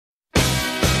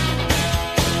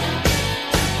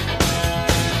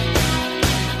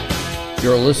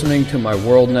You're listening to my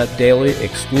WorldNet Daily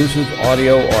exclusive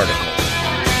audio article.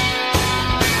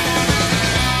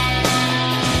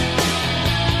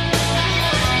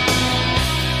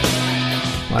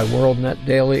 My WorldNet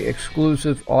Daily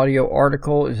exclusive audio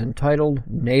article is entitled,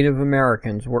 Native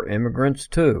Americans Were Immigrants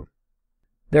Too.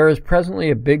 There is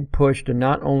presently a big push to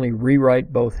not only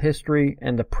rewrite both history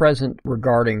and the present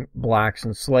regarding blacks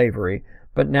and slavery,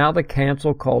 but now the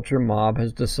cancel culture mob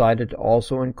has decided to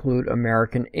also include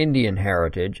American Indian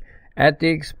heritage at the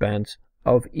expense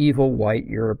of evil white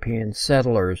European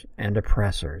settlers and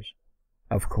oppressors.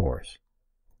 Of course.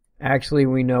 Actually,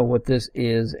 we know what this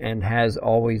is and has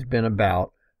always been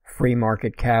about, free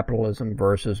market capitalism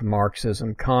versus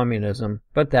Marxism, communism,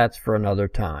 but that's for another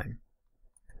time.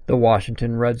 The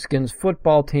Washington Redskins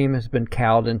football team has been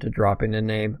cowed into dropping the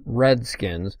name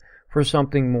Redskins for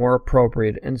something more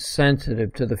appropriate and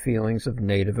sensitive to the feelings of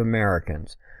Native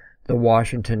Americans. The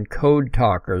Washington Code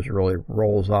Talkers really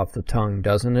rolls off the tongue,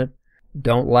 doesn't it?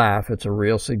 Don't laugh, it's a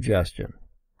real suggestion.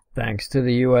 Thanks to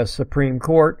the U.S. Supreme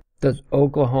Court, does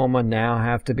Oklahoma now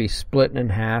have to be split in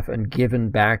half and given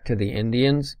back to the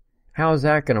Indians? How is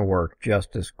that going to work,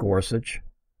 Justice Gorsuch?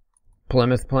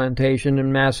 Plymouth Plantation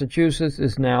in Massachusetts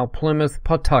is now Plymouth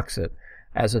Patuxet,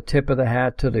 as a tip of the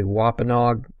hat to the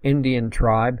Wampanoag Indian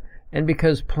tribe, and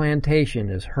because plantation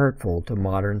is hurtful to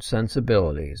modern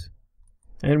sensibilities.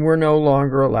 And we're no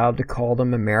longer allowed to call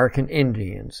them American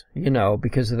Indians,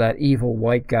 because of that evil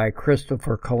white guy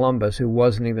Christopher Columbus, who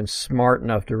wasn't even smart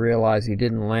enough to realize he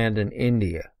didn't land in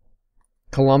India.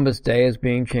 Columbus Day is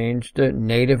being changed to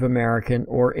Native American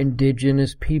or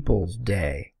Indigenous Peoples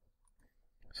Day.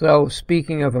 So,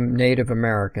 speaking of Native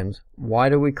Americans, why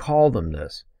do we call them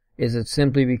this? Is it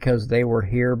simply because they were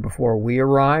here before we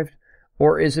arrived?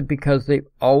 Or is it because they've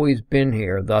always been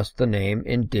here, thus the name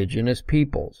Indigenous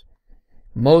Peoples?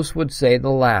 Most would say the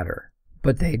latter,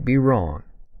 but they'd be wrong.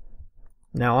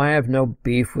 Now, I have no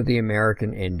beef with the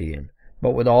American Indian,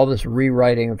 but with all this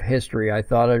rewriting of history, I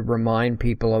thought I'd remind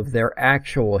people of their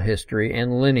actual history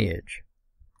and lineage.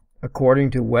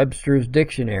 According to Webster's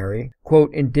dictionary,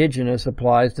 quote, indigenous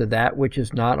applies to that which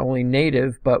is not only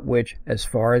native, but which, as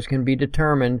far as can be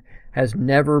determined, has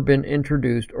never been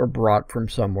introduced or brought from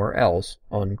somewhere else,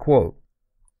 unquote.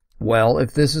 Well,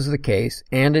 if this is the case,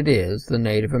 and it is, the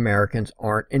Native Americans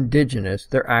aren't indigenous,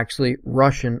 they're actually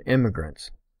Russian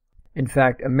immigrants. In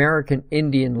fact, American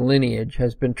Indian lineage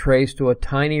has been traced to a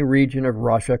tiny region of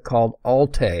Russia called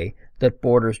Altai that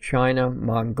borders China,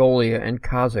 Mongolia, and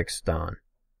Kazakhstan.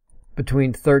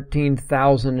 Between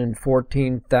 13,000 and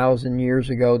 14,000 years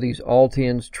ago, these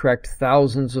Altaians trekked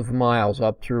thousands of miles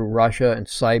up through Russia and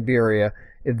Siberia,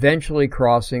 eventually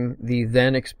crossing the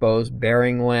then exposed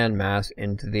Bering landmass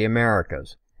into the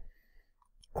Americas.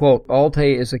 Quote,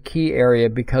 Altai is a key area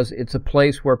because it's a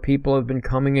place where people have been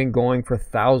coming and going for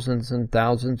thousands and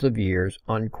thousands of years,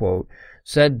 unquote,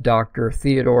 said Dr.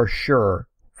 Theodore Schur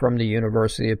from the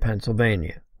University of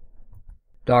Pennsylvania.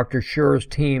 Dr. Schur's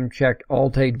team checked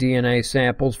Altai DNA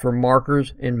samples for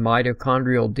markers in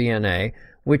mitochondrial DNA,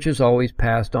 which is always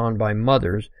passed on by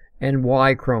mothers, and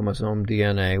Y chromosome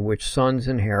DNA, which sons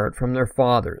inherit from their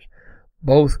fathers.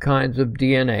 Both kinds of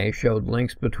DNA showed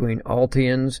links between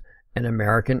Altaians and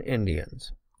American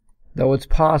Indians. Though it's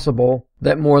possible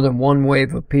that more than one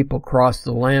wave of people crossed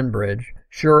the land bridge,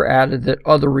 Schur added that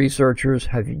other researchers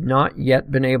have not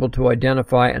yet been able to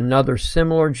identify another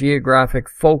similar geographic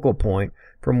focal point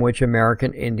from which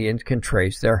American Indians can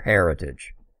trace their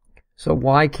heritage. So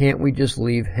why can't we just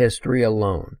leave history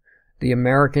alone? The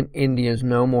American Indian is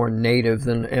no more native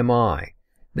than am I.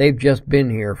 They've just been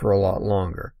here for a lot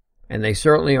longer. And they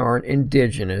certainly aren't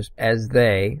indigenous, as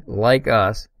they, like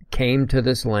us, came to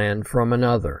this land from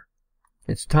another.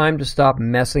 It's time to stop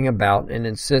messing about and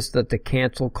insist that the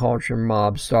cancel culture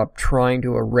mob stop trying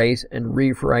to erase and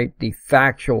rewrite the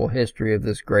factual history of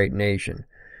this great nation.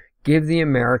 Give the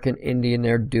American Indian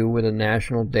their due with a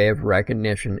national day of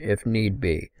recognition if need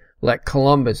be. Let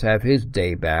Columbus have his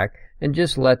day back, and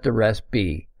just let the rest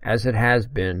be, as it has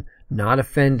been, not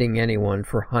offending anyone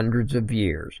for hundreds of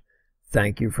years.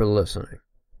 Thank you for listening.